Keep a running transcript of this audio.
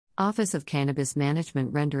Office of Cannabis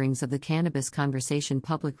Management renderings of the Cannabis Conversation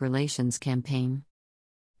Public Relations Campaign.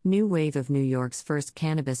 New wave of New York's first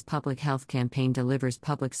cannabis public health campaign delivers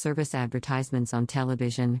public service advertisements on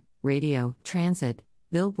television, radio, transit,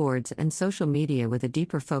 billboards, and social media with a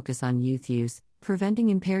deeper focus on youth use, preventing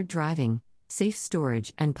impaired driving, safe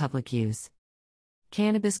storage, and public use.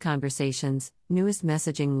 Cannabis Conversations, newest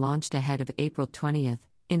messaging launched ahead of April 20th,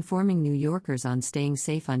 informing New Yorkers on staying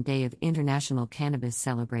safe on day of International Cannabis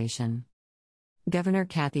Celebration. Governor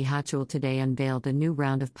Kathy Hochul today unveiled a new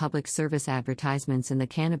round of public service advertisements in the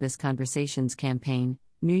Cannabis Conversations campaign,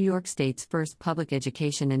 New York State's first public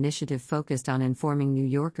education initiative focused on informing New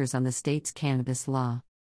Yorkers on the state's cannabis law.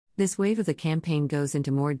 This wave of the campaign goes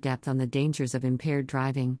into more depth on the dangers of impaired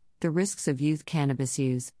driving, the risks of youth cannabis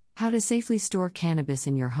use, how to safely store cannabis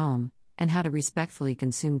in your home, and how to respectfully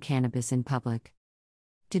consume cannabis in public.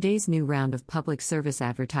 Today's new round of public service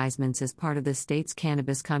advertisements as part of the state's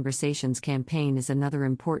Cannabis Conversations campaign is another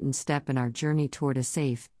important step in our journey toward a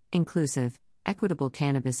safe, inclusive, equitable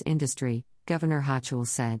cannabis industry, Governor Hochul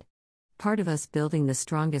said. Part of us building the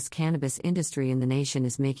strongest cannabis industry in the nation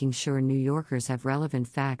is making sure New Yorkers have relevant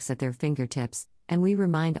facts at their fingertips, and we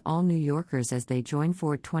remind all New Yorkers as they join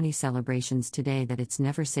 420 celebrations today that it's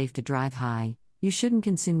never safe to drive high, you shouldn't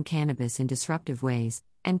consume cannabis in disruptive ways,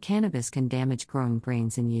 and cannabis can damage growing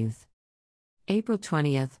brains in youth. April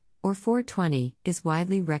 20th, or 420, is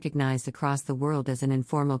widely recognized across the world as an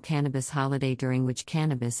informal cannabis holiday during which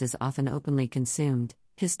cannabis is often openly consumed,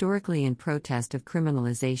 historically in protest of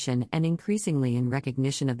criminalization and increasingly in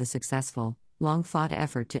recognition of the successful, long-fought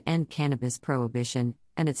effort to end cannabis prohibition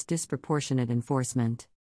and its disproportionate enforcement.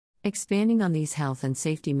 Expanding on these health and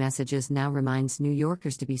safety messages now reminds New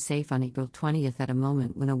Yorkers to be safe on April 20th at a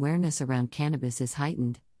moment when awareness around cannabis is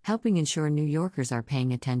heightened, helping ensure New Yorkers are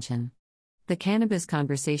paying attention. The Cannabis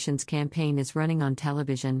Conversations campaign is running on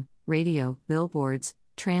television, radio, billboards,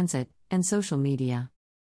 transit, and social media.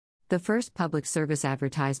 The first public service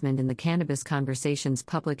advertisement in the Cannabis Conversations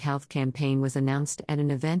public health campaign was announced at an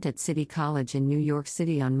event at City College in New York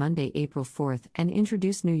City on Monday, April 4th, and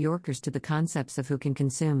introduced New Yorkers to the concepts of who can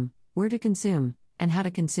consume, where to consume, and how to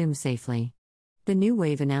consume safely. The new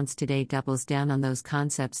wave announced today doubles down on those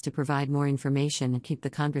concepts to provide more information and keep the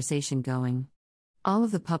conversation going. All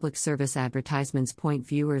of the public service advertisements point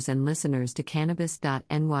viewers and listeners to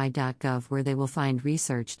cannabis.ny.gov, where they will find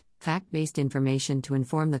researched, fact-based information to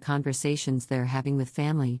inform the conversations they're having with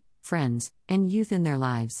family, friends, and youth in their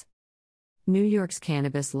lives. New York's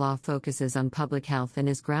cannabis law focuses on public health and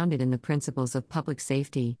is grounded in the principles of public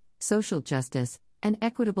safety, social justice, and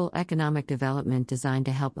equitable economic development designed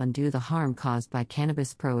to help undo the harm caused by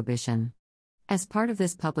cannabis prohibition. As part of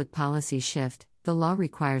this public policy shift, the law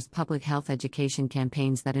requires public health education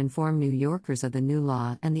campaigns that inform New Yorkers of the new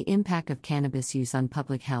law and the impact of cannabis use on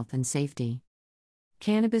public health and safety.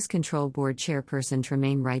 Cannabis Control Board Chairperson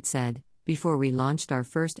Tremaine Wright said, "Before we launched our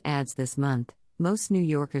first ads this month, most New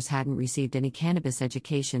Yorkers hadn't received any cannabis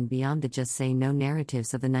education beyond the just say no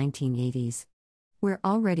narratives of the 1980s. We're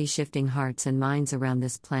already shifting hearts and minds around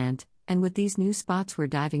this plant, and with these new spots we're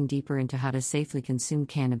diving deeper into how to safely consume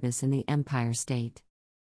cannabis in the Empire State."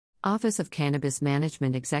 Office of Cannabis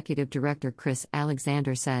Management Executive Director Chris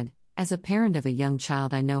Alexander said, "As a parent of a young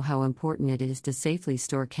child, I know how important it is to safely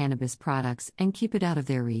store cannabis products and keep it out of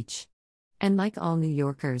their reach. And like all New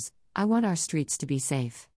Yorkers, I want our streets to be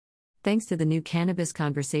safe. Thanks to the new Cannabis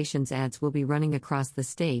Conversations ads we'll be running across the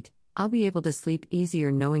state, I'll be able to sleep easier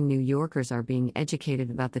knowing New Yorkers are being educated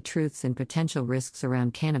about the truths and potential risks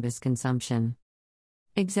around cannabis consumption."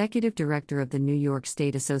 Executive Director of the New York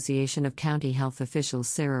State Association of County Health Officials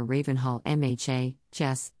Sarah Ravenhall MHA,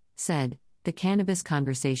 Jess, said, "The Cannabis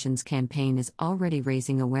Conversations campaign is already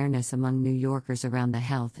raising awareness among New Yorkers around the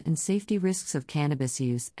health and safety risks of cannabis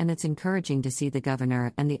use, and it's encouraging to see the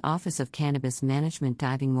governor and the Office of Cannabis Management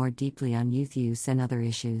diving more deeply on youth use and other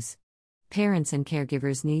issues. Parents and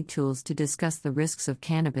caregivers need tools to discuss the risks of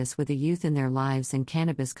cannabis with the youth in their lives, and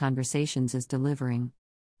Cannabis Conversations is delivering.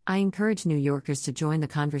 I encourage New Yorkers to join the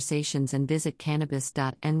conversations and visit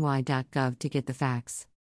cannabis.ny.gov to get the facts."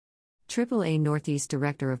 AAA Northeast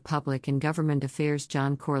Director of Public and Government Affairs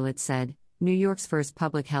John Corlett said, "New York's first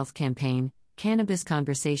public health campaign, Cannabis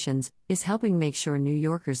Conversations, is helping make sure New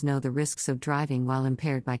Yorkers know the risks of driving while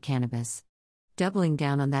impaired by cannabis." Doubling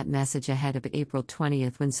down on that message ahead of April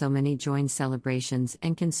 20th when so many join celebrations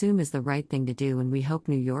and consume is the right thing to do, and we hope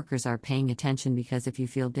New Yorkers are paying attention, because if you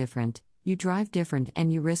feel different, you drive different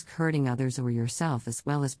and you risk hurting others or yourself as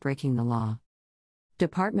well as breaking the law.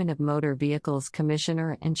 Department of Motor Vehicles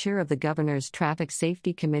Commissioner and Chair of the Governor's Traffic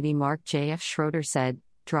Safety Committee Mark J.F. Schroeder said,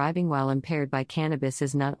 "Driving while impaired by cannabis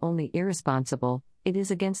is not only irresponsible, It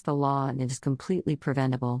is against the law and it is completely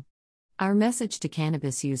preventable. Our message to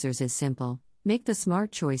cannabis users is simple: make the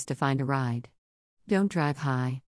smart choice to find a ride. Don't drive high.